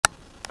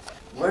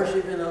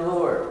worshiping the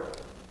Lord.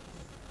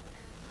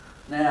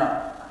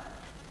 Now,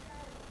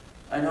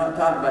 I know I'm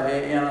talking about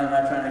A.M., I'm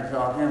not trying to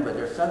exalt him, but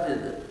there's something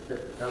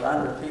that a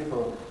lot of the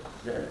people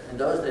that in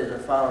those days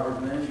that followed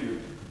his ministry,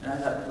 and I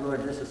thought,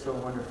 Lord, this is so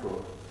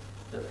wonderful.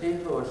 The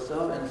people were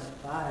so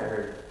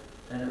inspired,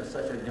 and it was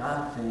such a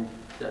God thing,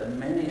 that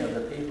many of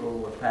the people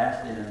were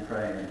fasting and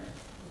praying.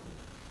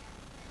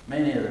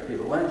 Many of the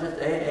people. It wasn't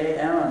just A.A.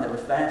 Allen that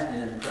was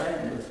fasting and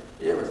praying.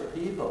 It was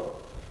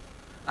people.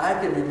 I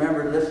can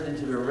remember listening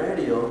to the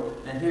radio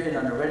and hearing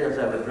on the radios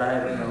I would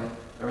drive,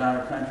 around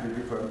the country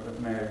before I was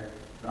married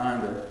to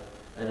Anga,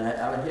 and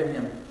I would hear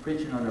him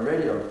preaching on the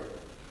radio,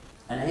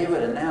 and he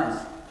would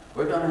announce,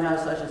 we're going to have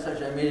such and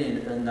such a meeting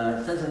in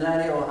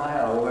Cincinnati,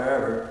 Ohio, or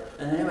wherever,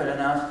 and he would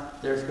announce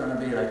there's going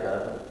to be like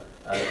a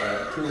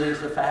 2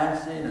 weeks of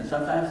fasting and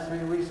sometimes 3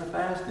 weeks of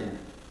fasting.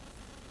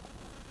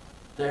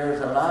 There's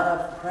a lot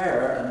of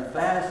prayer and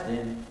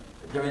fasting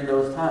during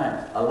those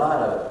times, a lot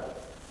of it.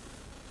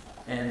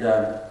 And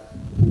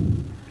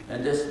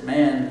this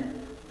man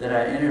that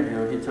I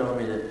interviewed, he told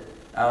me that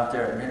out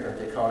there at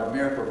they call it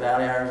Miracle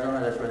Valley, Arizona,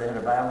 that's where they had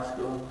a Bible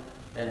school,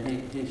 and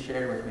he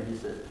shared with me,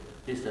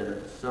 he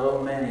said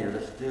so many of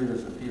the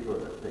students and people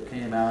that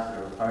came out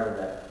that were part of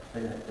that,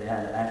 they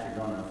had to actually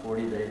go on a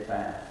 40-day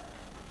fast.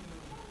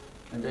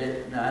 And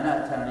now I'm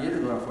not telling you to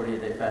go on a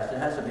 40-day fast. It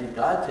has to be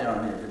God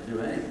telling you to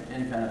do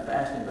any kind of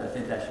fasting, but I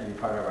think that should be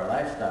part of our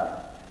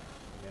lifestyle.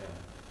 Yeah.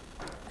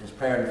 Is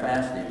prayer and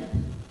fasting.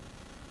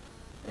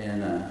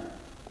 And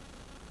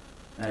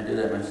I do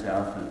that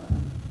myself, and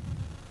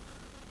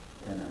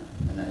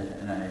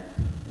I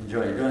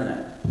enjoy doing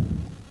that.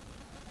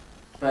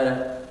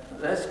 But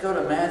let's go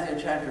to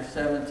Matthew chapter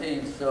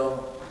 17.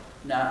 So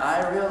now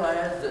I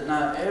realize that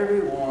not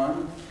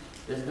everyone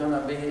is going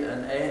to be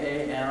an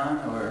A.A. Allen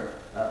or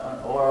an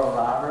Oral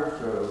Roberts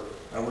or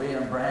a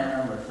William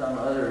Branham or some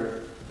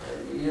other,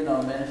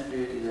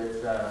 ministry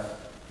that's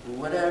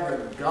whatever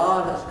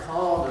God has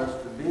called us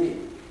to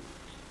be.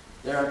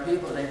 There are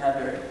people, they have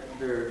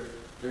their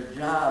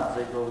jobs.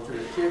 They go to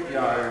the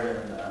shipyard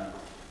and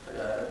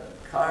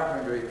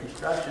carpentry,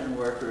 construction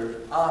workers,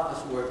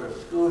 office workers,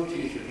 school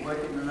teachers,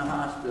 working in the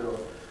hospital,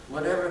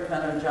 whatever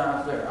kind of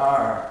jobs there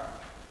are.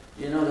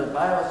 The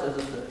Bible says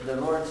that the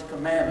Lord's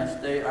commandments,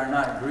 they are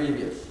not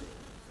grievous.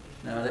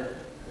 Now,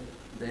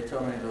 they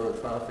told me to go to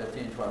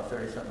 12:15,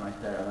 12:30, something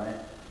like that, right?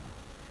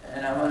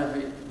 And I want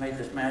to make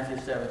this Matthew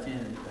 17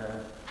 and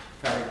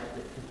try to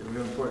get the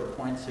real important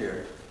points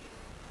here.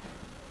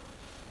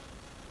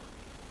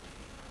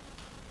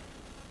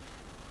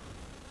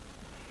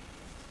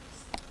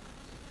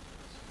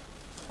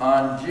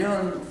 On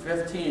June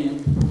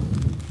 15th,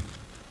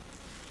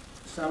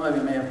 some of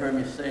you may have heard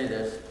me say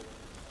this.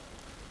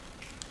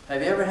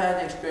 Have you ever had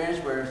the experience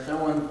where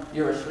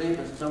you were asleep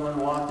and someone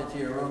walked into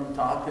your room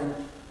talking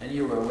and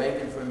you were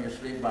awakened from your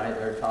sleep by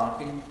their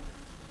talking?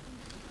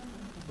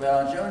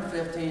 Well, on June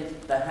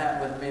 15th, that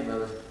happened with me,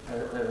 but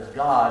it was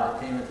God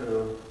that came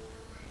into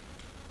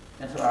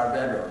our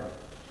bedroom.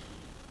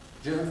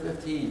 June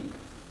 15th,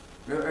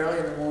 real early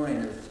in the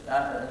morning.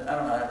 I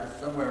don't know, it was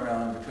somewhere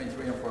around between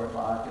 3 and 4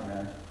 o'clock in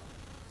there.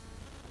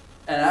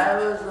 And I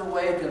was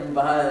awakened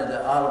by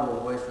the audible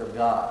voice of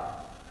God,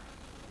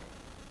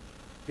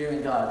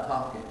 hearing God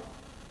talking.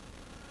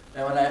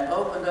 And when I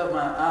opened up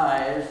my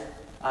eyes,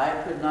 I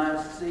could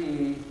not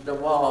see the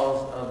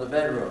walls of the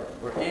bedroom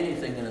or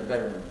anything in the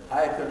bedroom.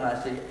 I could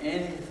not see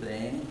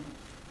anything,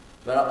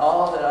 but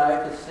all that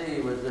I could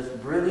see was this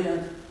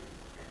brilliant,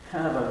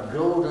 kind of a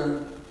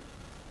golden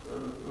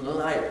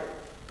light.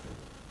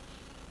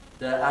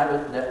 That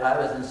I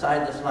was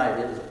inside this light.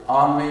 It was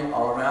on me,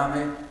 all around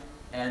me,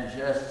 and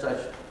just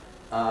such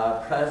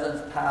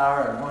presence,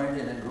 power,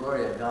 anointing, and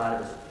glory of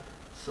God. It was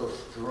so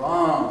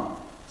strong,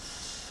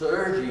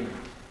 surging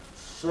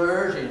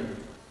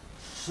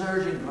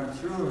going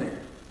through me.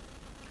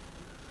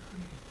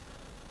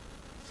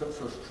 So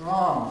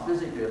strong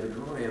physically of the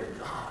glory of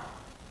God.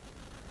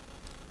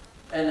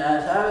 And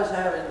as I was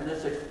having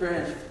this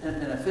experience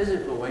in a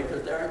physical way,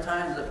 because there are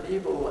times that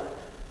people,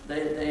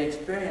 they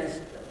experience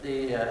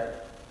the,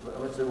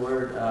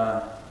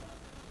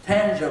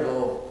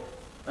 tangible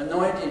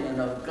anointing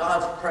and of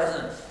God's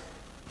presence.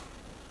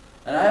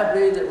 And I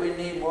believe that we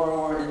need more and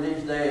more in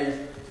these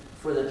days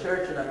for the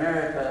church in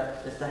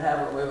America is to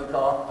have what we would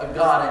call a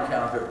God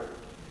encounter.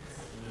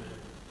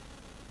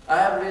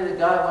 I believe that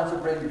God wants to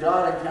bring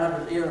God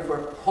encounters even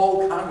for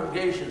whole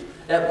congregations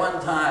at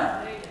one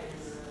time.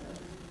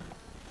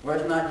 Where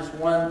it's not just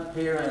one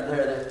here and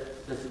there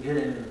that's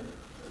getting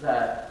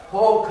that.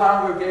 Whole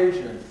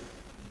congregations.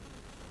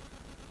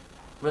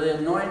 Where the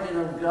anointing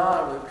of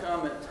God would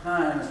come at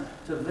times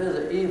to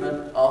visit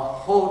even a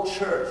whole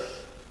church.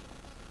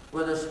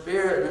 Where the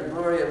Spirit and the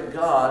glory of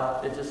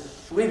God is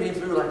just sweeping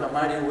through like a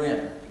mighty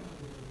wind.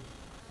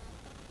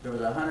 There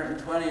was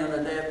 120 on the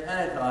day of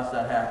Pentecost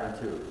that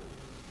happened to.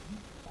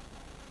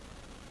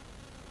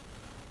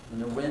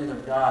 And the wind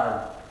of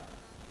God,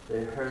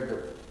 they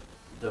heard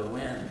the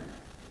wind,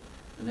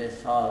 and they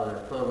saw their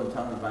cloven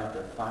tongues like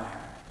the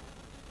fire.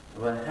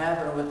 And what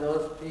happened with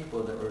those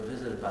people that were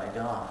visited by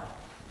God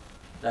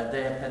that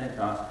day of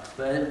Pentecost.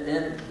 But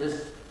in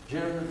this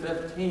June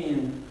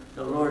 15,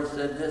 the Lord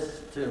said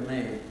this to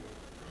me.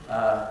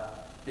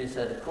 He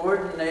said,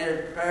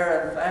 coordinated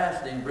prayer and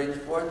fasting brings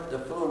forth the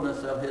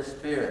fullness of His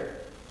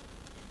Spirit.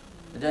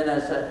 And then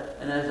as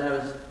I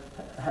was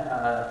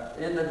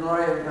in the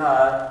glory of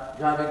God,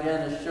 God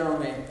began to show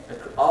me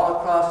all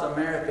across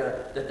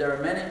America that there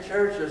are many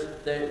churches,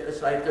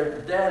 it's like they're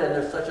dead and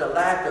there's such a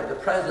lack of the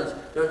presence.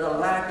 There's a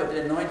lack of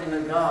the anointing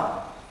of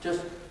God.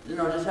 Just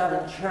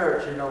having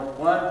church,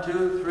 1,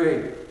 2,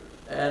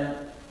 3, and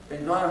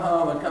going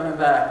home and coming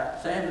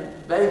back.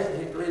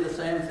 Basically the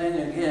same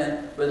thing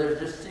again, but there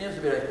just seems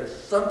to be like there's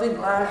something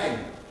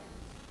lacking.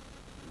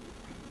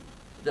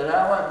 That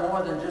I want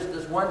more than just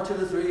this 1,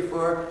 2, 3,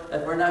 4.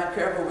 If we're not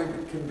careful, we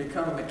can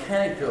become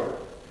mechanical.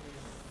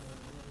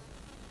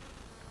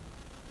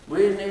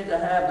 We need to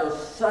have those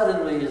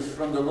suddenlies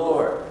from the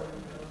Lord.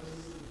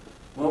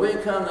 When we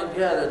come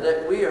together,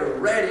 that we are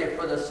ready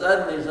for the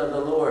suddenlies of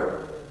the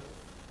Lord.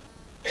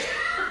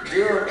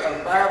 Do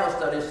a Bible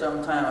study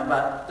sometime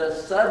about the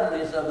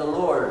suddenlies of the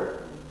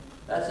Lord.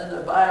 That's in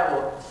the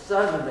Bible.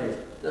 Suddenlies.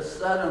 The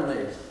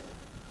suddenlies.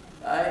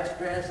 I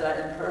experienced that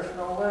in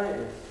personal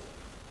ways.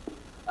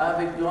 I've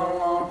been going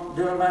along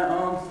doing my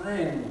own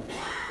thing.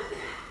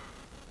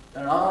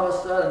 And all of a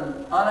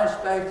sudden,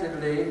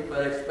 unexpectedly,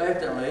 but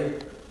expectantly,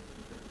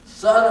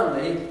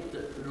 suddenly,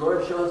 the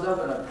Lord shows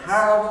up in a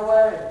powerful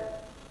way.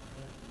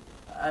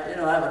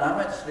 When I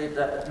went to sleep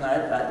that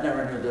night, I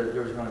never knew that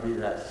there was going to be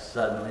that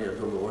suddenly of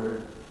the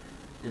Lord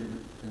in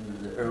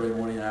the early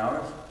morning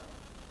hours.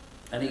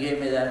 And He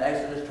gave me that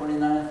Exodus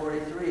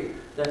 29:43,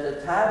 that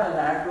the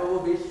tabernacle will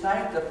be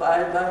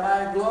sanctified by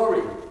my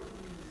glory.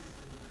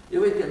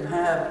 We can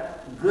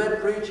have good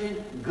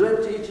preaching,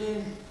 good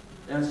teaching,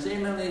 and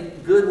seemingly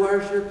good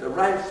worship, the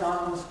right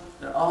songs,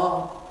 and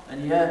all,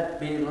 and yet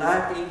be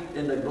lacking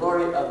in the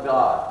glory of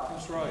God.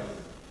 That's right.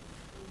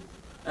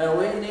 And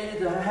we need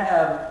to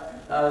have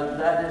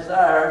that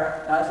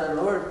desire. I said,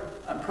 Lord,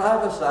 I'm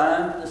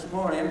prophesying this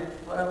morning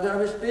what I'm going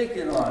to be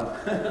speaking on.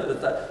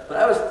 But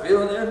I was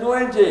feeling the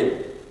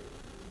anointing.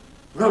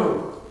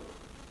 Boom.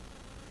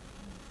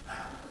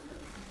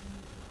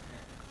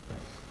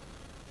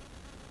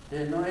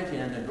 The anointing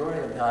and the glory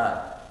of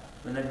God.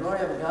 When the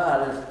glory of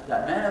God is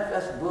that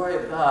manifest glory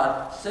of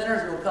God,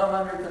 sinners will come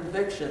under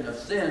conviction of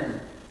sin.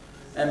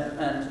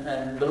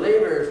 And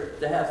believers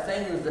that have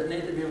things that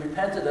need to be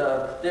repented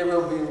of, they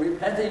will be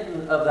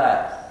repenting of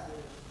that.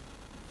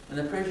 And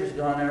the preacher's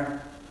going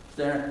there,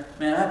 saying,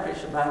 man, I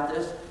preached about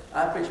this.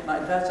 I preached my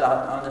guts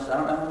out on this I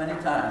don't know how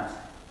many times.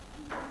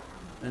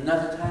 And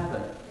nothing's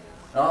happened.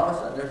 And all of a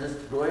sudden, there's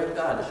this glory of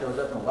God that shows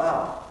up, and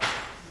wow.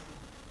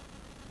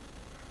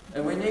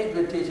 And we need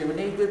good teaching, we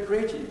need good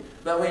preaching,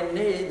 but we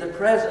need the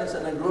presence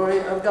and the glory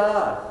of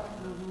God.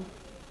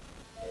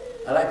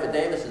 I like what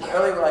David says,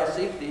 early will I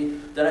seek thee,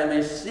 that I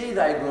may see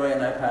thy glory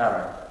and thy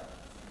power.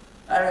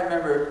 I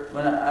remember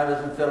when I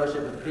was in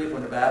fellowship with people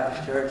in the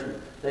Baptist church, and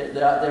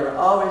they were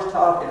always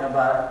talking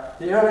about,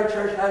 the early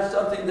church has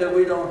something that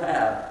we don't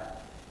have.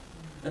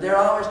 And they're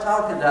always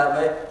talking that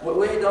way, what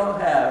we don't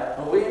have,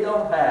 what we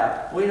don't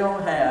have, we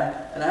don't have.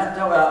 And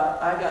after a while,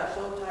 I got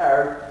so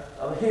tired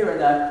of hearing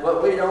that,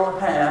 what we don't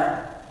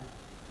have.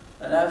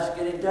 And I was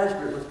getting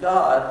desperate with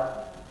God.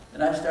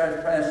 And I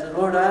started praying. I said,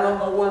 Lord, I don't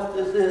know what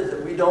this is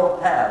that we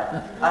don't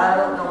have. I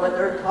don't know what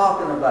they're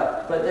talking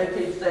about. But they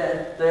keep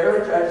saying, the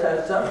early church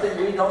has something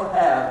we don't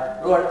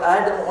have. Lord,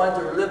 I don't want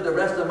to live the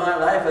rest of my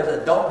life as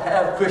a don't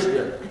have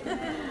Christian.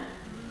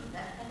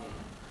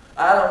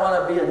 I don't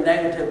want to be a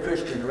negative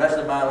Christian the rest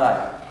of my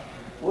life.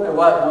 Boy,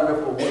 what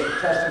wonderful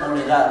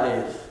testimony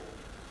that leaves.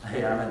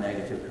 Hey, I'm a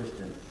negative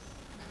Christian.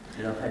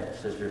 Hey,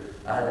 sister,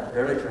 the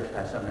early church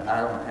has something I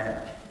don't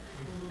have.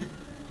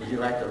 Would you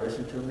like to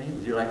listen to me?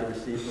 Would you like to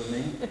receive from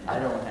me? I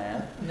don't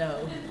have.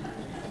 No.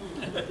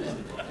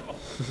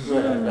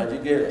 Good, I'm glad you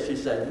get it. She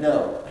said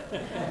no.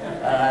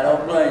 And I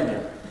don't blame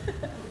you.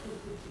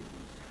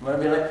 I'm going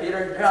to be like Peter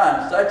and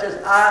John. Such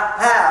as I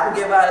have,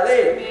 give I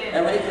thee.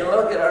 And we can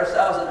look at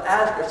ourselves and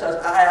ask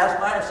ourselves, I ask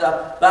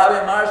myself,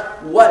 Bobby Mars,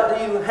 what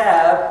do you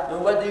have?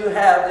 And what do you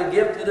have to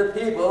give to the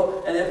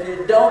people? And if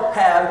you don't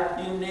have,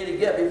 you need to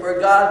get before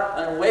God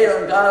and wait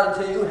on God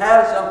until you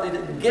have something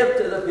to give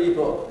to the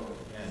people.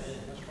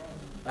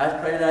 I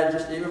was praying that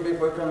just even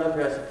before coming up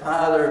here. I said,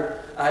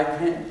 Father, I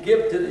can't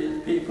give to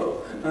these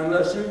people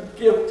unless you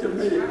give to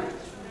me.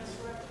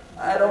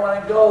 I don't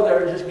want to go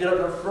there and just get up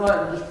in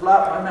front and just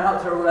flop my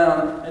mouth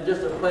around and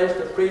just a place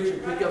to preach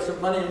and pick up some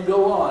money and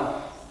go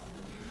on.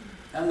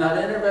 I'm not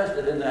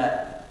interested in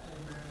that.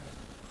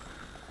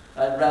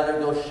 I'd rather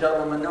go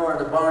shovel manure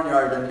in the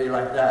barnyard than be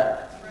like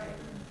that.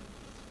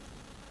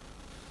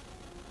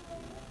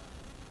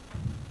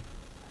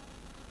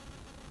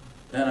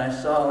 Then I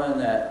saw in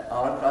that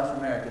all across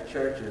America,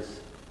 churches,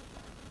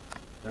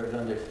 they're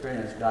going to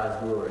experience God's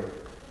glory.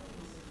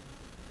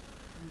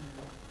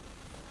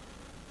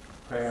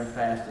 Prayer and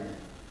fasting.